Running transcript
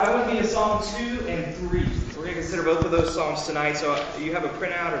Psalm 2 and 3. We're going to consider both of those Psalms tonight. So you have a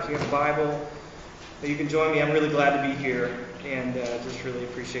printout or if you have a Bible, you can join me. I'm really glad to be here and just really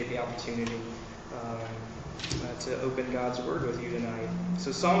appreciate the opportunity to open God's Word with you tonight.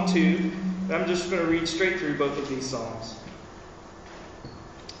 So Psalm 2, I'm just going to read straight through both of these Psalms.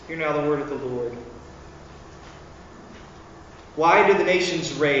 Hear now the word of the Lord. Why do the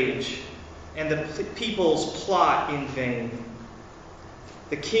nations rage and the peoples plot in vain?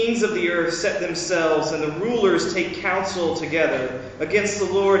 The kings of the earth set themselves, and the rulers take counsel together against the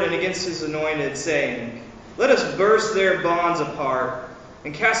Lord and against his anointed, saying, Let us burst their bonds apart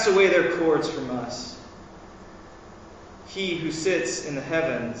and cast away their cords from us. He who sits in the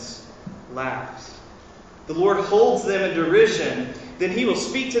heavens laughs. The Lord holds them in derision. Then he will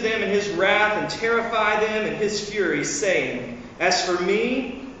speak to them in his wrath and terrify them in his fury, saying, As for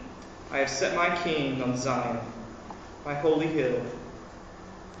me, I have set my king on Zion, my holy hill.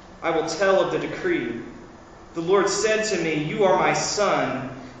 I will tell of the decree. The Lord said to me, You are my son.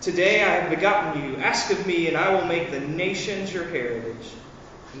 Today I have begotten you. Ask of me, and I will make the nations your heritage,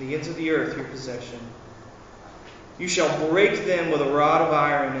 and the ends of the earth your possession. You shall break them with a rod of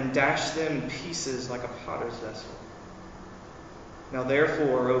iron, and dash them in pieces like a potter's vessel. Now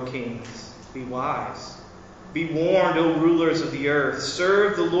therefore, O kings, be wise. Be warned, O rulers of the earth.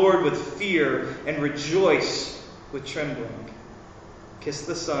 Serve the Lord with fear, and rejoice with trembling. Kiss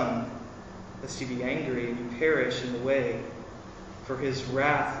the Son, lest he be angry and you perish in the way, for his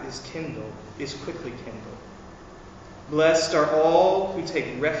wrath is quickly kindled. Blessed are all who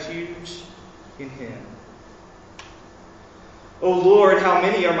take refuge in him. O Lord, how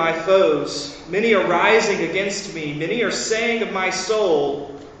many are my foes? Many are rising against me. Many are saying of my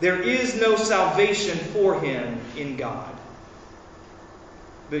soul, There is no salvation for him in God.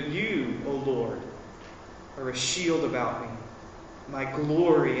 But you, O Lord, are a shield about me, my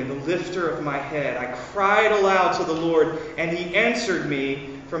glory and the lifter of my head. I cried aloud to the Lord, and he answered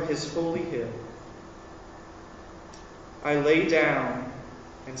me from his holy hill. I lay down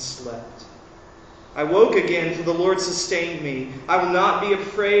and slept. I woke again, for the Lord sustained me. I will not be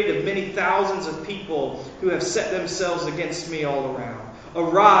afraid of many thousands of people who have set themselves against me all around.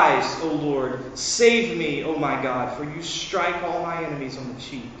 Arise, O Lord, save me, O my God, for you strike all my enemies on the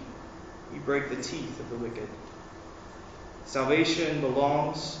cheek. You break the teeth of the wicked. Salvation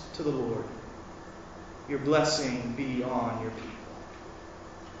belongs to the Lord. Your blessing be on your people.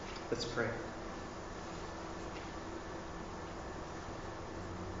 Let's pray.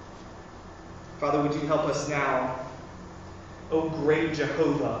 Father, would you help us now, O great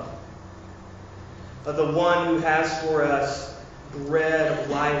Jehovah, the one who has for us bread of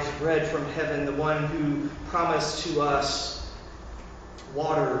life, bread from heaven, the one who promised to us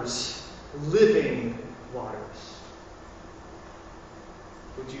waters, living waters.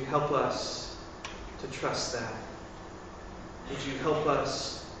 Would you help us to trust that? Would you help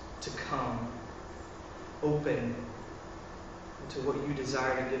us to come open to what you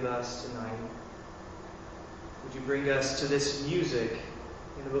desire to give us tonight? Would you bring us to this music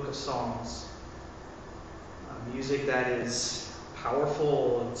in the book of Psalms? Music that is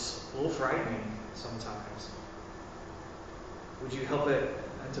powerful, it's a little frightening sometimes. Would you help it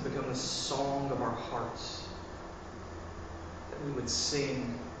to become the song of our hearts? That we would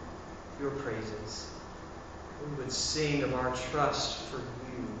sing your praises. We would sing of our trust for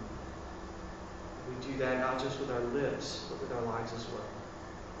you. We do that not just with our lips, but with our lives as well.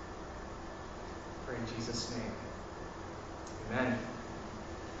 Pray in Jesus' name. Amen.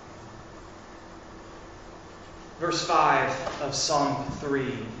 Verse 5 of Psalm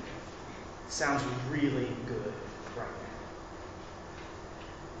 3 sounds really good right now.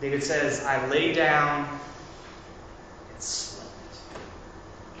 David says, I lay down and slept.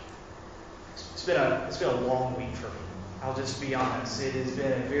 It's been a long week for me. I'll just be honest. It has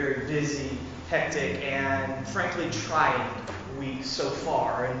been a very busy, hectic, and frankly trying week so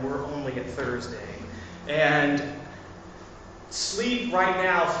far, and we're only at Thursday. And sleep right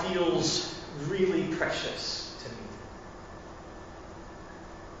now feels really precious to me.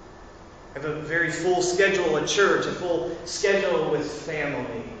 I have a very full schedule at church, a full schedule with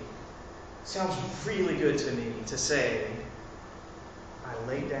family. It sounds really good to me to say, I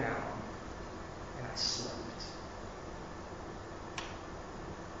lay down and I slept.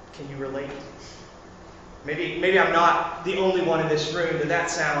 Can you relate? Maybe I'm not the only one in this room, but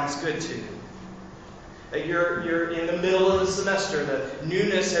that sounds good to you. That you're in the middle of the semester, the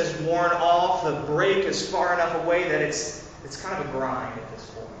newness has worn off, the break is far enough away that it's kind of a grind at this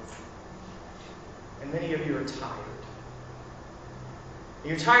point. And many of you are tired.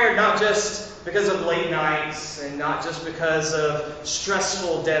 You're tired not just because of late nights and not just because of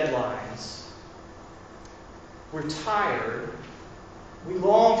stressful deadlines. We're tired. We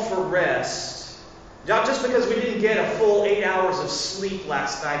long for rest. Not just because we didn't get a full 8 hours of sleep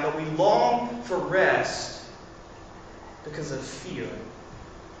last night, but we long for rest because of fear,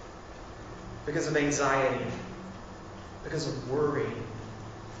 because of anxiety, because of worry,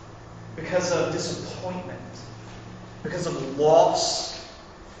 because of disappointment, because of loss,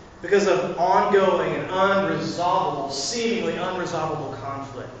 because of ongoing and seemingly unresolvable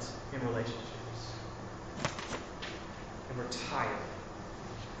conflict in relationships. And we're tired.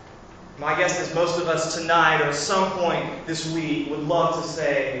 My guess is most of us tonight or at some point this week would love to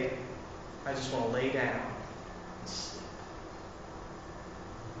say, I just want to lay down and sleep.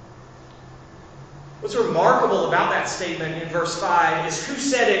 What's remarkable about that statement in verse 5 is who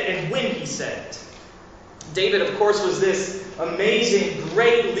said it and when he said it. David, of course, was this amazing,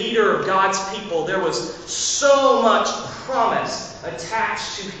 great leader of God's people. There was so much promise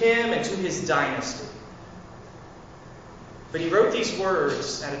attached to him and to his dynasty. But he wrote these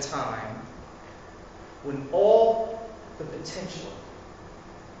words at a time when all the potential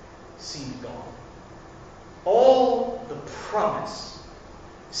seemed gone. All the promise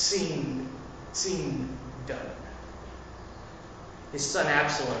seemed done. His son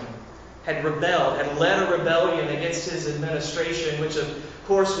Absalom had rebelled, had led a rebellion against his administration, which of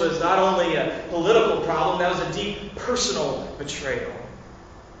course was not only a political problem, that was a deep personal betrayal.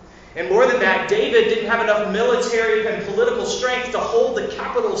 And more than that, David didn't have enough military and political strength to hold the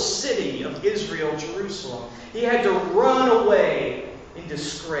capital city of Israel, Jerusalem. He had to run away in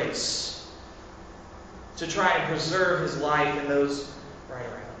disgrace to try and preserve his life and those right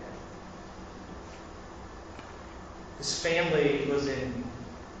around him. His family was in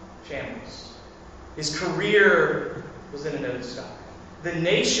shambles. His career was in a nosedive. The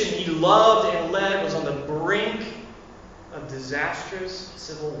nation he loved and led was on the brink of disastrous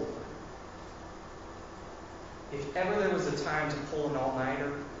civil war. If ever there was a time to pull an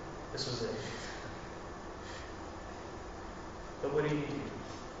all-nighter, this was it. But what did he do?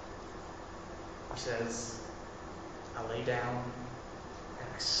 He says, I lay down and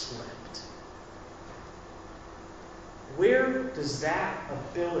I slept. Where does that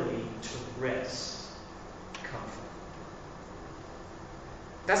ability to rest come from?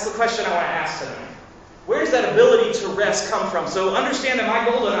 That's the question I want to ask tonight. Where does that ability to rest come from? So understand that my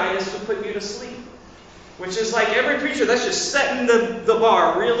goal tonight is to put you to sleep. Which is like every preacher, that's just setting the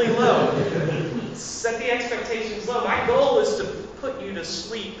bar really low. Set the expectations low. My goal is to put you to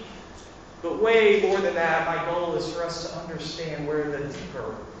sleep. But way more than that, my goal is for us to understand where the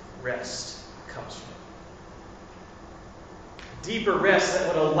deeper rest comes from. Deeper rest that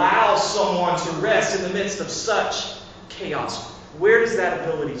would allow someone to rest in the midst of such chaos. Where does that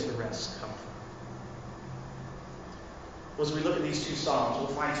ability to rest come from? Well, as we look at these two Psalms, we'll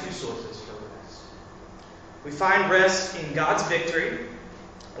find two sources for rest. We find rest in God's victory,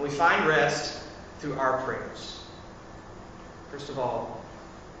 and we find rest through our prayers. First of all,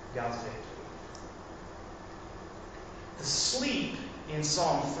 God's victory. The sleep in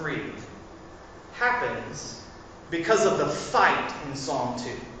Psalm 3 happens because of the fight in Psalm 2.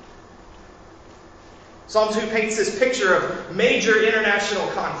 Psalm 2 paints this picture of major international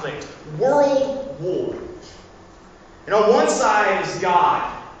conflict, world war. And on one side is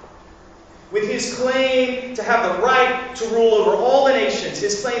God, with his claim to have the right to rule over all the nations,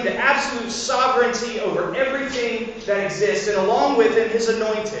 his claim to absolute sovereignty over everything that exists, and along with him, his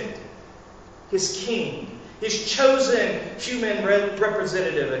anointed, his king, his chosen human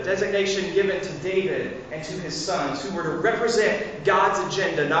representative, a designation given to David and to his sons, who were to represent God's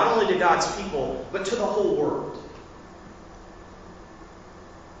agenda, not only to God's people, but to the whole world.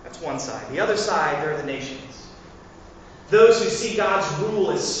 That's one side. The other side, there are the nations. Those who see God's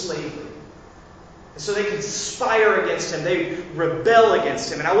rule as slavery. And so they conspire against him. They rebel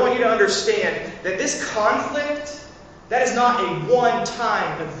against him. And I want you to understand that this conflict, that is not a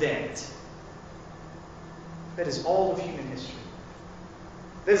one-time event. That is all of human history.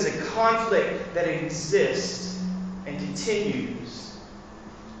 That is a conflict that exists and continues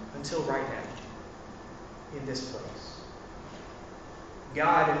until right now, in this place.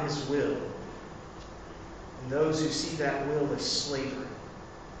 God and his will, and those who see that will as slavery,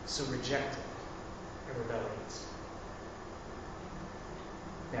 so reject it. Rebellions.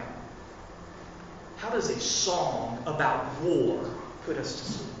 Now, how does a song about war put us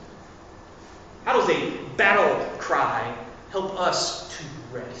to sleep? How does a battle cry help us to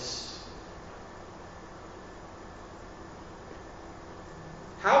rest?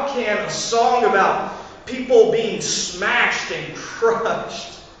 How can a song about people being smashed and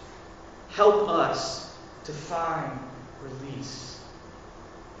crushed. Help us to find release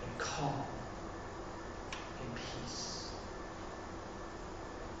and calm and peace.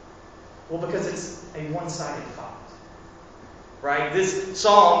 Well, because it's a one-sided fight. Right? This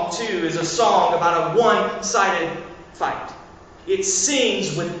Psalm 2 is a song about a one-sided fight. It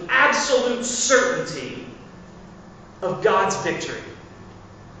sings with absolute certainty of God's victory.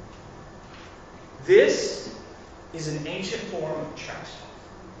 This is an ancient form of trash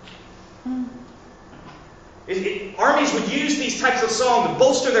talk. Armies would use these types of songs to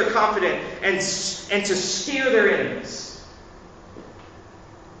bolster their confidence and to scare their enemies.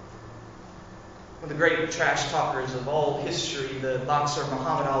 One of the great trash talkers of all history, the boxer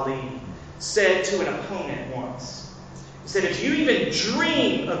Muhammad Ali, said to an opponent once, he said, "If you even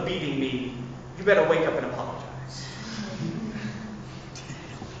dream of beating me, you better wake up and apologize."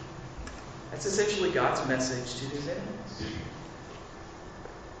 That's essentially God's message to his enemies.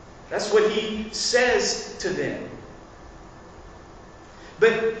 That's what he says to them.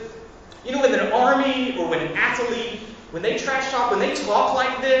 But, you know, when an army or when an athlete, when they trash talk, when they talk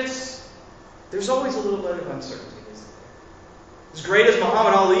like this, there's always a little bit of uncertainty, isn't there? As great as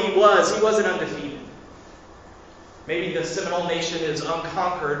Muhammad Ali was, he wasn't undefeated. Maybe the Seminole Nation is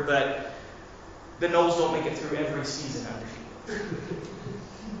unconquered, but the Knowles don't make it through every season undefeated.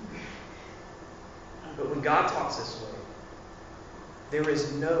 But when God talks this way, there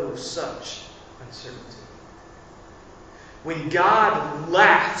is no such uncertainty. When God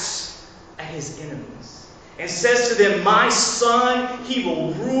laughs at his enemies and says to them, "My son, he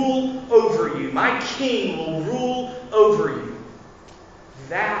will rule over you. My king will rule over you,"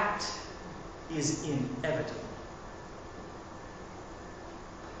 that is inevitable.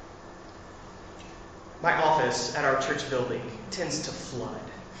 My office at our church building tends to flood.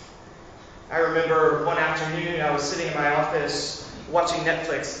 I remember one afternoon I was sitting in my office watching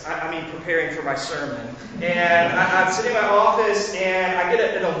Netflix, preparing for my sermon. And I'm sitting in my office and I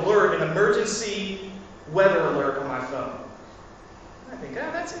get an alert, an emergency weather alert on my phone. I think,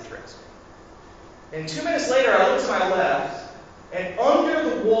 that's interesting. And 2 minutes later I look to my left and under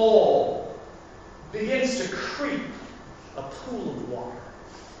the wall begins to creep a pool of water.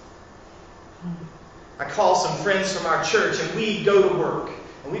 I call some friends from our church and we go to work.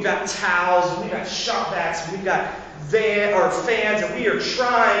 And we've got towels, and we've got shop vacs, and we've got fans, and we are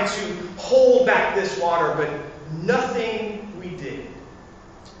trying to hold back this water, but nothing we did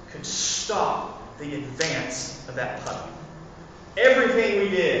could stop the advance of that puddle. Everything we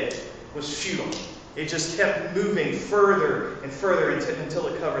did was futile. It just kept moving further and further until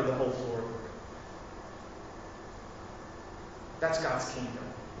it covered the whole floor. That's God's kingdom.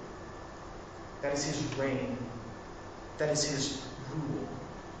 That is his reign. That is his rule.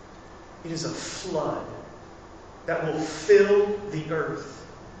 It is a flood that will fill the earth.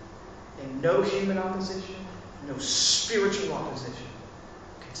 And no human opposition, no spiritual opposition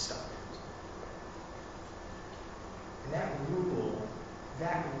can stop it. And that rule,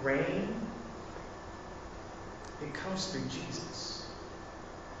 that reign, it comes through Jesus.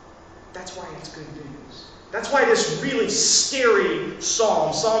 That's why it's good news. That's why this really scary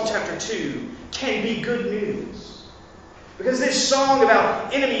psalm, Psalm chapter 2, can be good news. Because this song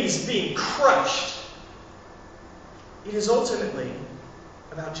about enemies being crushed, it is ultimately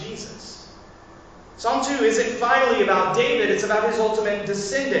about Jesus. Psalm 2 isn't finally about David, it's about his ultimate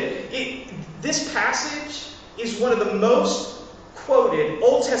descendant. This passage is one of the most quoted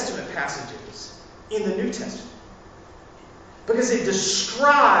Old Testament passages in the New Testament. Because it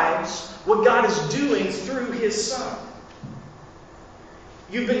describes what God is doing through his Son.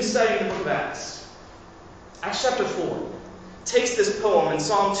 You've been studying the book of Acts. Acts chapter 4 takes this poem in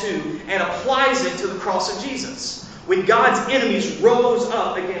Psalm 2 and applies it to the cross of Jesus, when God's enemies rose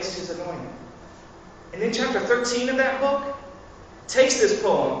up against his anointing. And then chapter 13 of that book takes this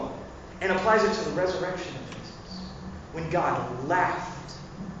poem and applies it to the resurrection of Jesus, when God laughed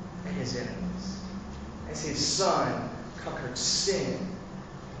at his enemies as his Son conquered sin,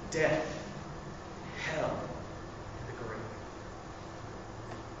 death, hell, and the grave.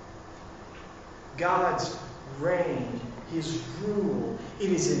 God's reign, his rule,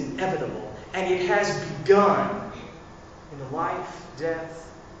 it is inevitable, and it has begun in the life,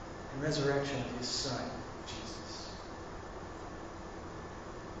 death, and resurrection of his Son, Jesus.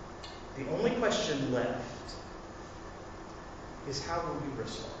 The only question left is, how will you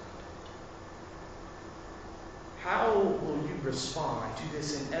respond? How will you respond to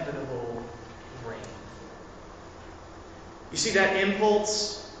this inevitable reign? You see that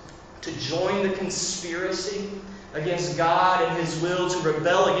impulse to join the conspiracy against God and His will, to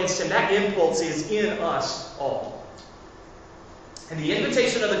rebel against Him, that impulse is in us all. And the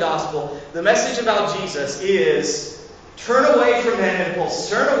invitation of the gospel, the message about Jesus is turn away from that impulse,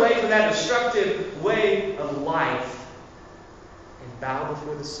 turn away from that destructive way of life, and bow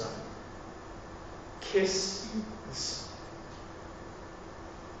before the Son. Kiss the Son.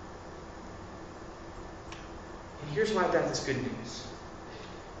 And here's why that is good news.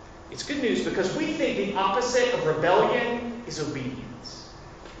 It's good news because we think the opposite of rebellion is obedience.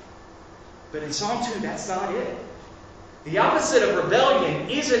 But in Psalm 2, that's not it. The opposite of rebellion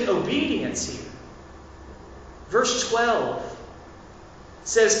isn't obedience here. Verse 12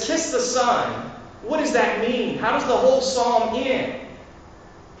 says, kiss the Son. What does that mean? How does the whole psalm end?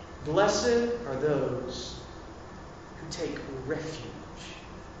 Blessed are those who take refuge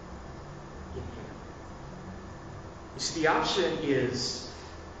in Him. You see, the option is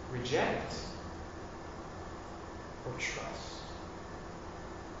reject or trust.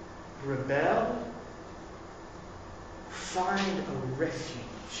 Rebel, find a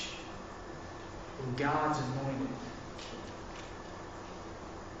refuge in God's anointed King.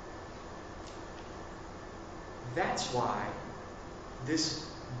 That's why this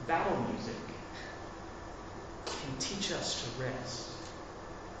battle music can teach us to rest.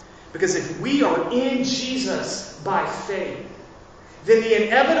 Because if we are in Jesus by faith, then the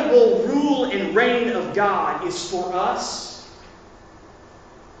inevitable rule and reign of God is for us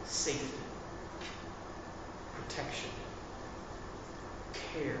safety, protection,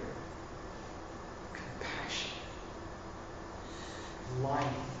 care, compassion, life,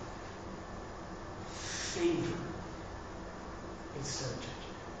 favor, instead of judgment.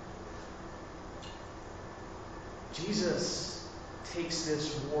 Jesus takes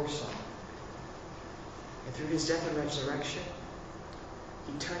this war song, and through His death and resurrection,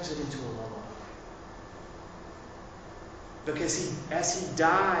 He turns it into a lullaby. Because as He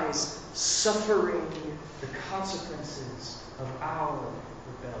dies, suffering the consequences of our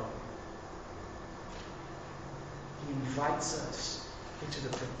rebellion, He invites us into the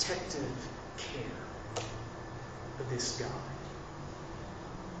protective care of this God.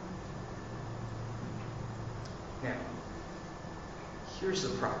 Now, here's the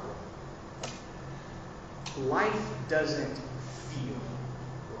problem. Life doesn't feel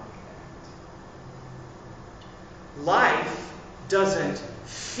like that. Life doesn't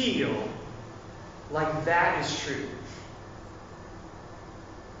feel like that is true.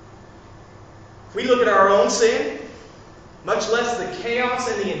 If we look at our own sin, much less the chaos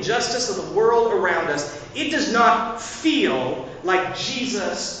and the injustice of the world around us, it does not feel like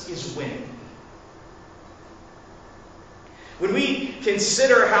Jesus is winning. When we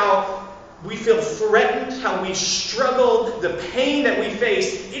consider how we feel threatened, how we struggle, the pain that we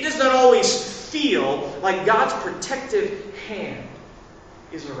face, it does not always feel like God's protective hand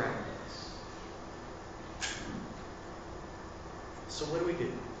is around us. So what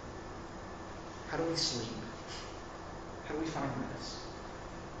do? How do we sleep? How do we find rest?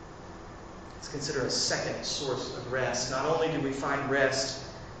 Let's consider a second source of rest. Not only do we find rest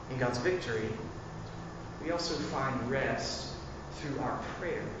in God's victory, we also find rest through our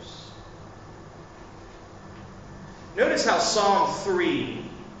prayers. Notice how Psalm 3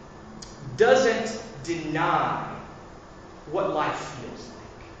 doesn't deny what life feels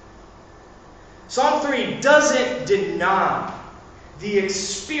like. Psalm 3 doesn't deny the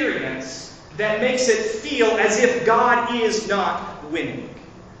experience that makes it feel as if God is not winning.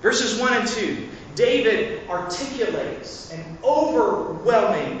 Verses 1 and 2, David articulates an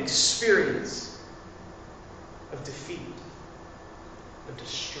overwhelming experience of defeat, of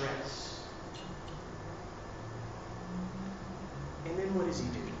distress. And then what does he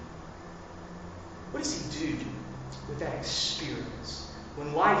do? What does he do with that experience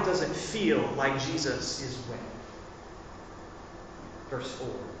when life doesn't feel like Jesus is winning? Verse 4.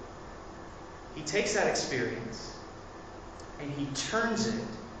 He takes that experience and he turns it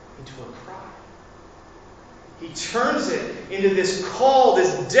into a cry. He turns it into this call,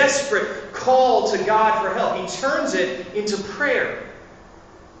 this desperate call to God for help. He turns it into prayer.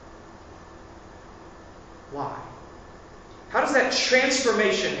 Why? How does that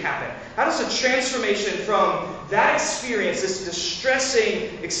transformation happen? How does the transformation from that experience, this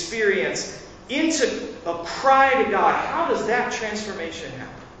distressing experience, into a cry to God, how does that transformation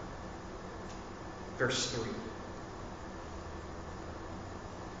happen? Verse 3.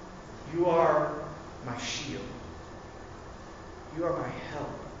 You are my shield. You are my help.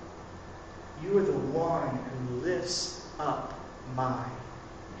 You are the one who lifts up my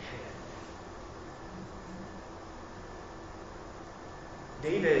head.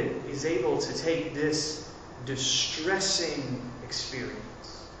 David is able to take this distressing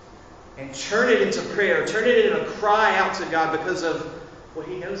experience and turn it into prayer, turn it into a cry out to God because of what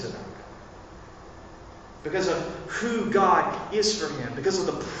he knows about God. Because of who God is for him. Because of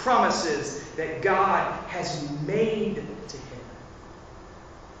the promises that God has made to him.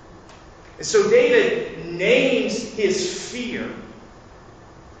 And so David names his fear.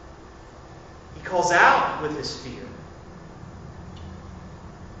 He calls out with his fear.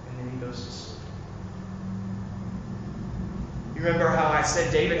 And then he goes to sleep. You remember how I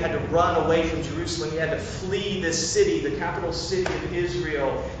said David had to run away from Jerusalem. He had to flee this city, the capital city of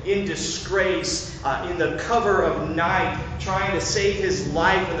Israel, in disgrace, in the cover of night, trying to save his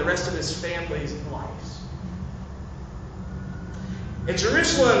life and the rest of his family's lives. And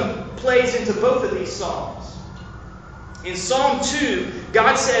Jerusalem plays into both of these psalms. In Psalm 2,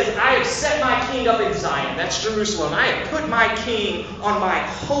 God says, I have set my king up in Zion. That's Jerusalem. I have put my king on my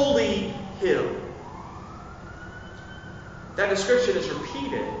holy hill. That description is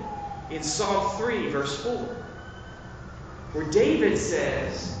repeated in Psalm 3, verse 4, where David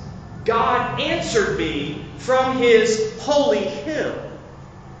says, God answered me from his holy hill.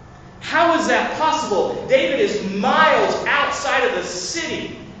 How is that possible? David is miles outside of the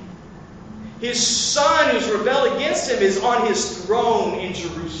city. His son, who's rebelled against him, is on his throne in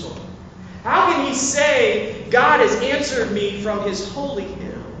Jerusalem. How can he say, God has answered me from his holy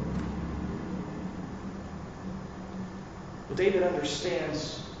hill? Well, David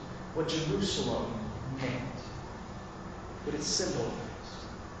understands what Jerusalem meant, what it symbolized.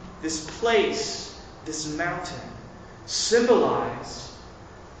 This place, this mountain, symbolized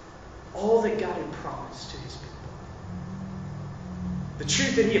all that God had promised to his people. The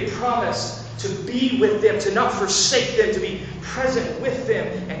truth that he had promised to be with them, to not forsake them, to be present with them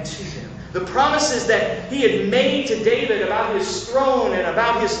and to them. The promises that he had made to David about his throne and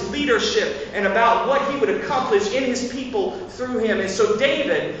about his leadership and about what he would accomplish in his people through him. And so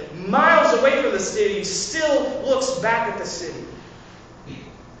David, miles away from the city, still looks back at the city. And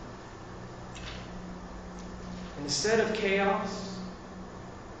instead of chaos,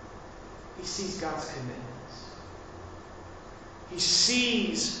 he sees God's commitments. He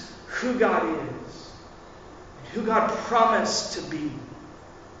sees who God is and who God promised to be.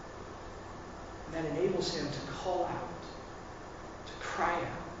 And that enables him to call out, to cry out,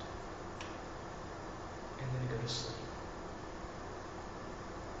 and then to go to sleep.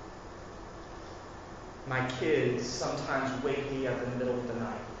 My kids sometimes wake me up in the middle of the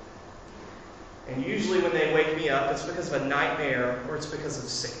night. And usually when they wake me up, it's because of a nightmare or it's because of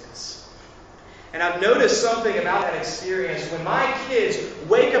sickness. And I've noticed something about that experience. When my kids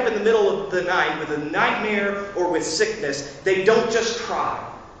wake up in the middle of the night with a nightmare or with sickness, they don't just cry.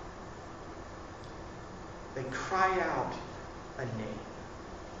 They cry out a name.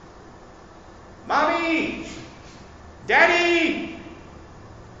 Mommy! Daddy!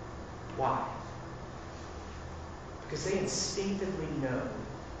 Why? Because they instinctively know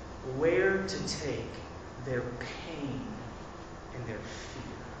where to take their pain and their fear.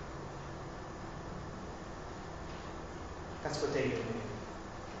 That's what David did.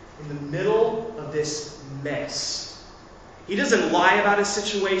 In the middle of this mess, he doesn't lie about his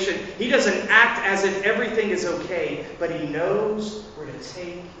situation. He doesn't act as if everything is okay, but he knows where to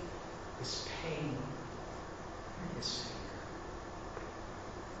take his pain and his fear.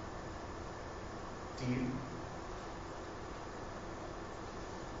 Do you?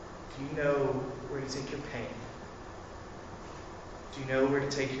 Do you know where to take your pain? Do you know where to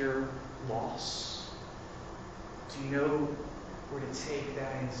take your loss? Do you know where to take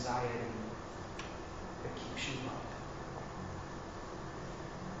that anxiety that keeps you up?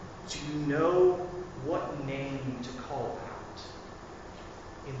 Do you know what name to call out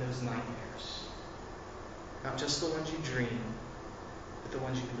in those nightmares? Not just the ones you dream, but the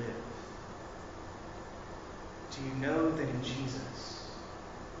ones you live. Do you know that in Jesus,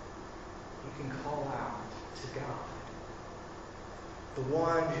 you can call out to God? The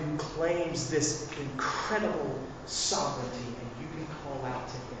one who claims this incredible sovereignty, and you can call out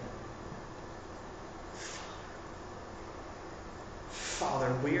to him. Father,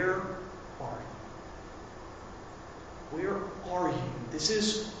 where are you? Where are you? This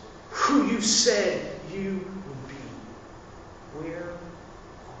is who you said you would be. Where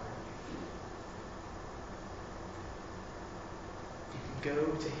are you? You can go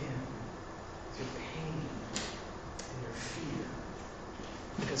to him with your pain and your fear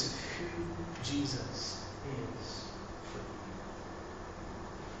because of who Jesus is for you.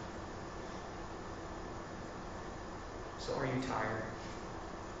 So are you tired?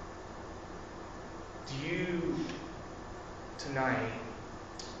 Do you tonight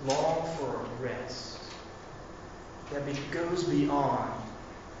long for a rest that goes beyond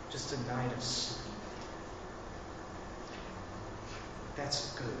just a night of sleep.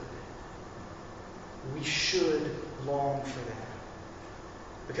 That's good. We should long for that.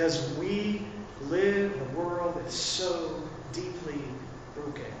 Because we live in a world that's so deeply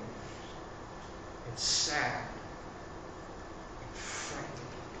broken and sad and frightening.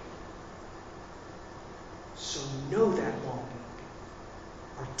 So know that longing.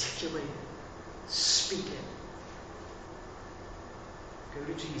 Articulate it. Speak it. Go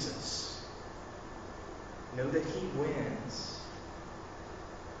to Jesus. Know that He wins.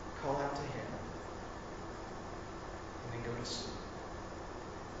 Call out to Him. And then go to sleep.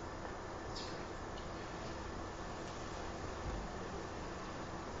 Let's pray.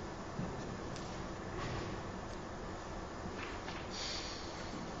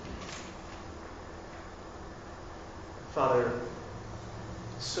 Father,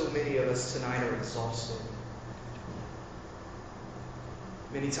 so many of us tonight are exhausted.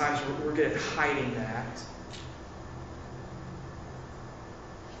 Many times we're good at hiding that.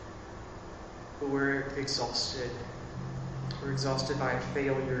 But we're exhausted. We're exhausted by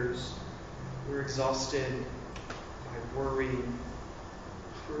failures. We're exhausted by worry.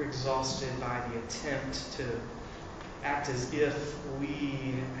 We're exhausted by the attempt to act as if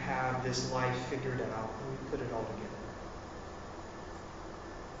we have this life figured out and we put it all together.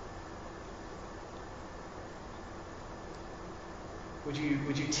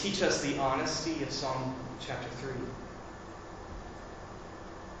 Would you teach us the honesty of Psalm chapter 3?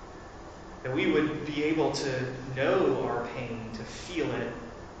 That we would be able to know our pain, to feel it,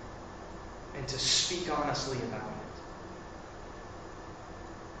 and to speak honestly about it.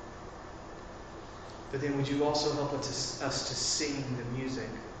 But then would you also help us to sing the music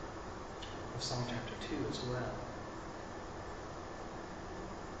of Psalm chapter 2 as well?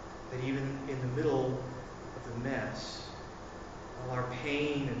 That even in the middle of the mess, while our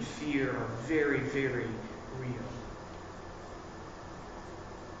pain and fear are very, very real,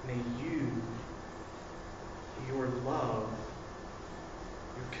 may you, your love,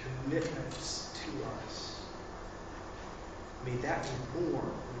 your commitments to us, may that be more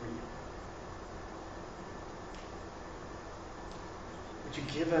real. Would you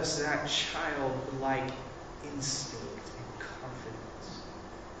give us that childlike instinct and confidence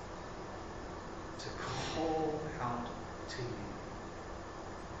to call out to you?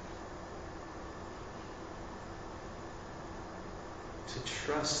 To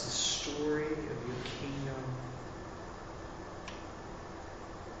trust the story of your kingdom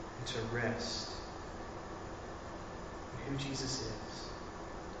and to rest in who Jesus is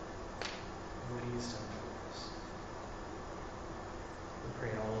and what He has done for us. We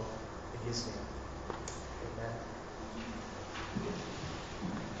pray all in His name.